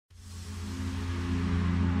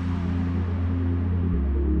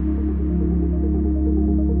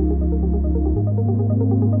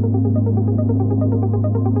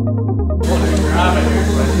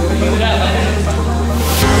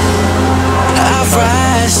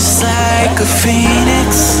rise just like a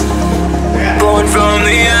phoenix, born from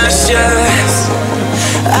the ashes.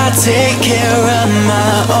 I take care of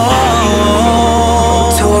my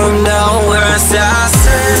own. Torn down where I stand,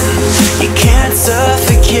 you can't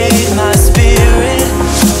suffocate my spirit,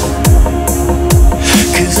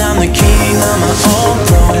 'cause I'm the king of my own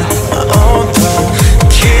throne, my own throne.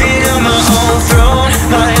 King of my own throne,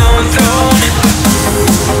 my own throne.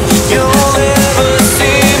 You'll never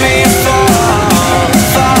see me fall,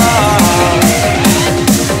 fall.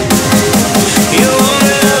 You'll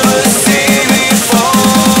never see me fall.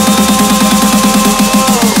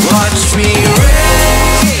 Watch me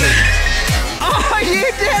reign. Oh, you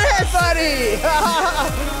did it, buddy!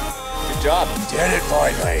 Good job. You did it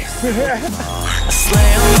finally. Slay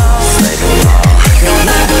 'em all, slay 'em all. You'll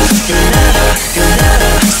never, you'll never, you'll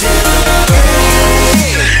never see me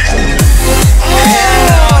reign. And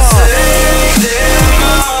I'll slay them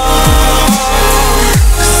all.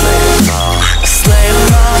 Slay them all, slay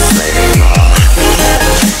them all, slay them all. You'll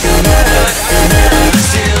never, you'll never, you'll never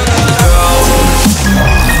see them grow.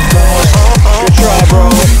 Good try, bro.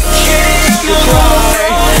 Good try.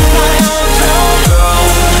 My own throne,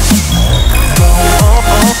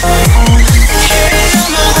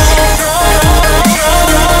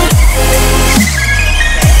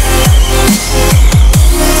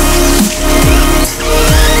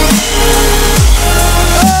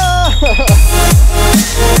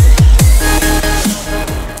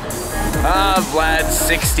 Vlad's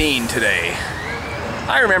 16 today.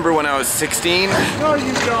 I remember when I was 16, No,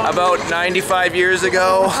 you don't. about 95 years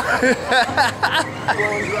ago.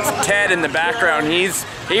 Ted in the background, he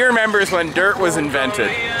remembers when dirt was invented.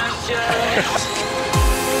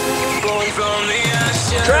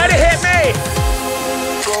 Try to hit me!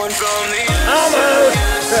 Almost!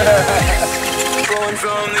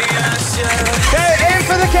 Okay, aim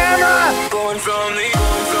for the camera!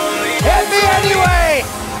 Hit me anyway!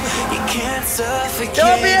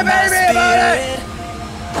 Don't be a baby about it!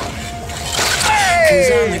 Cause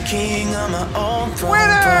I'm the king of my own throne.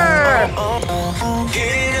 Winner!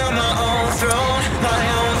 King of my own throne, my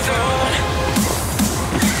own throne.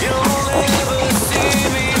 You'll never see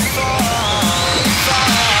me fall,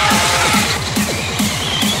 fall.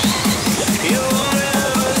 You'll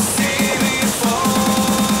never see me fall.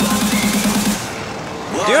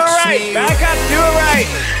 Do it right! Back up, do it right!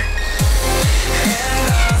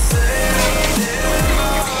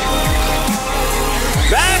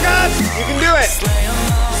 Back up! You can do it!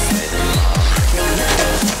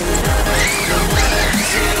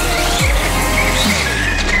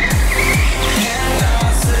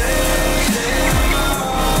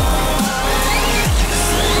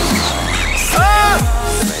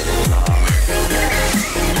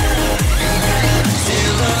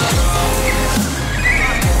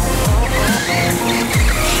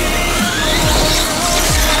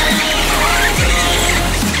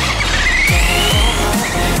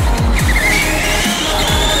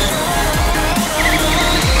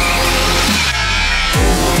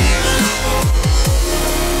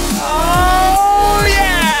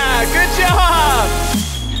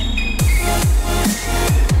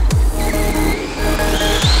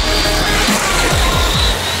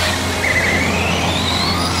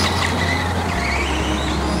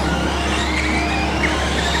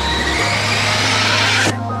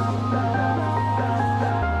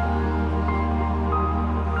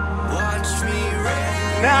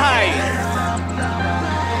 Nice!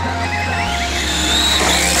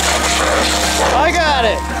 I got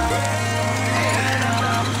it!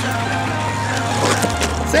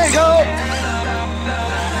 There you go!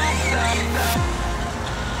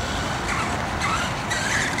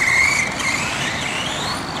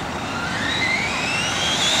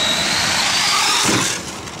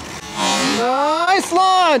 Nice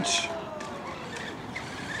launch!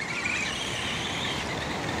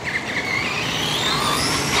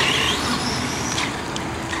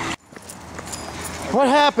 What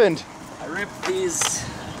happened? I ripped these,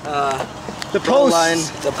 The posts.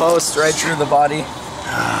 the post right through the body.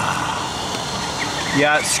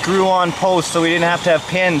 Yeah, screw on posts, so we didn't have to have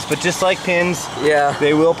pins, but just like pins, Yeah.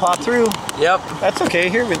 they will pop through. Yep. That's okay.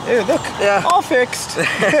 Here, look. Yeah. All fixed.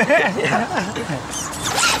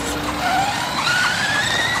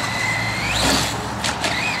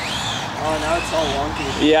 Oh, now it's all wonky.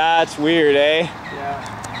 Yeah, it's weird, eh? Yeah.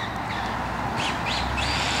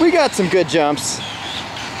 We got some good jumps.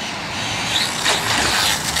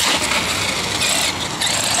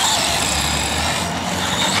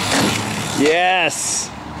 Yes.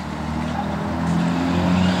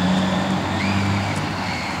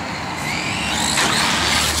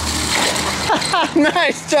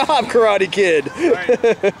 Nice job, Karate Kid.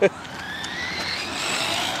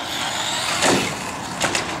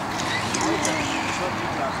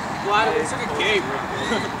 Vlad, it looks like a cave.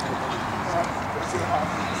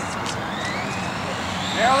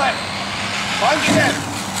 Nail it. Punch it.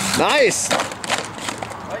 Nice.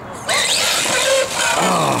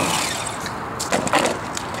 Oh.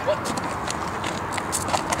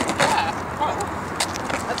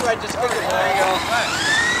 That's what I just figured. There you go.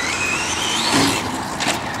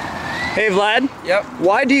 Hey Vlad. Yep.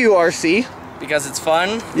 Why do you RC? Because it's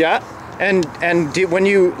fun. Yeah. And when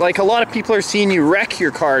you, like, a lot of people are seeing you wreck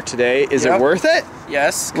your car today, is it worth it?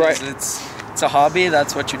 Yes. Right. It's a hobby.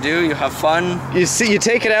 That's what you do. You have fun. You see, you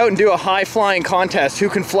take it out and do a high flying contest. Who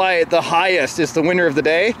can fly it the highest is the winner of the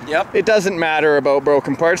day. Yep. It doesn't matter about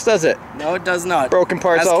broken parts, does it? No, it does not. Broken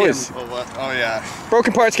parts Ask always. him. Oh, what? Oh yeah.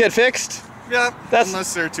 Broken parts get fixed. Yeah. That's-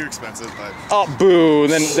 Unless they're too expensive, but Oh, boo!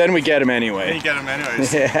 Then we get them then anyway. you get them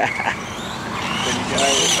anyways. Yeah.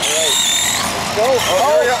 Go.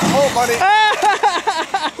 Oh, yeah. Oh, buddy.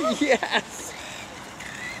 Yes.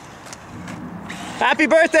 Happy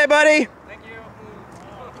birthday, buddy. Thank you.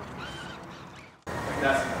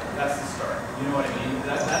 That's the start. You know what I mean?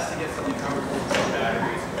 That's to get something comfortable with the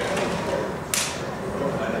batteries.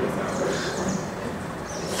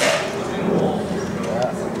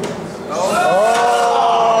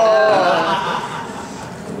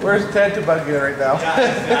 Where's Ted to bug you right now?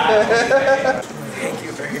 Thank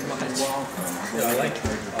you very much. Yeah, I like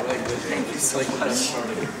this. Thank you so much.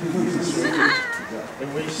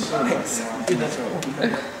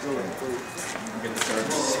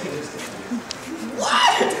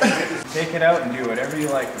 Take it out and do whatever you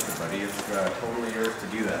like with it, buddy. It's totally yours to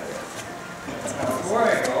do that with. Before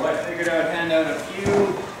I go, I figured I'd hand out a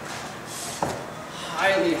few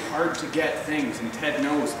highly hard to get things, and Ted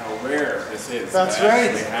knows how rare this is. That's to right.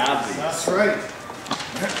 actually have these. That's right.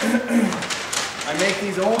 I make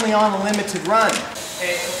these only on a limited run.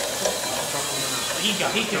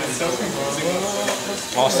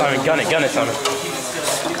 Oh, Simon, gun it, Simon.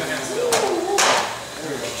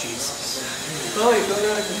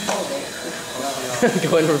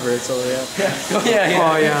 Go in reversal, yeah. Yeah.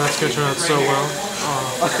 Oh yeah, that's gonna turn out so well.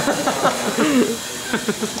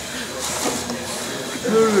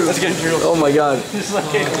 Oh my god.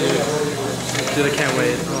 Dude, I can't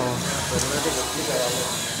wait.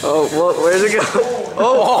 Oh, well, where's it go?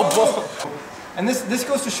 And this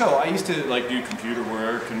goes to show, I used to like do computer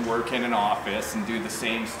work and work in an office and do the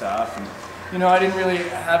same stuff, and you know, I didn't really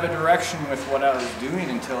have a direction with what I was doing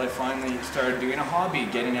until I finally started doing a hobby,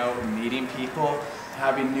 getting out and meeting people,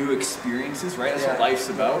 having new experiences, right? That's what life's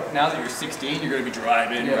about. Now that you're 16, you're going to be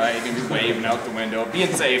driving, right? You're going to be waving out the window,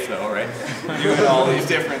 being safe though, right? Doing all these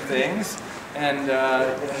different things. And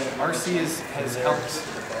RC has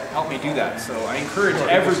helped me do that. So I encourage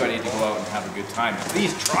everybody to go out and have a good time.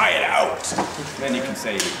 Please try it out. Then you can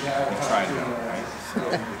say you tried it out, right? So,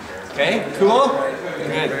 okay, cool?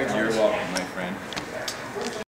 Good. You're welcome, my friend.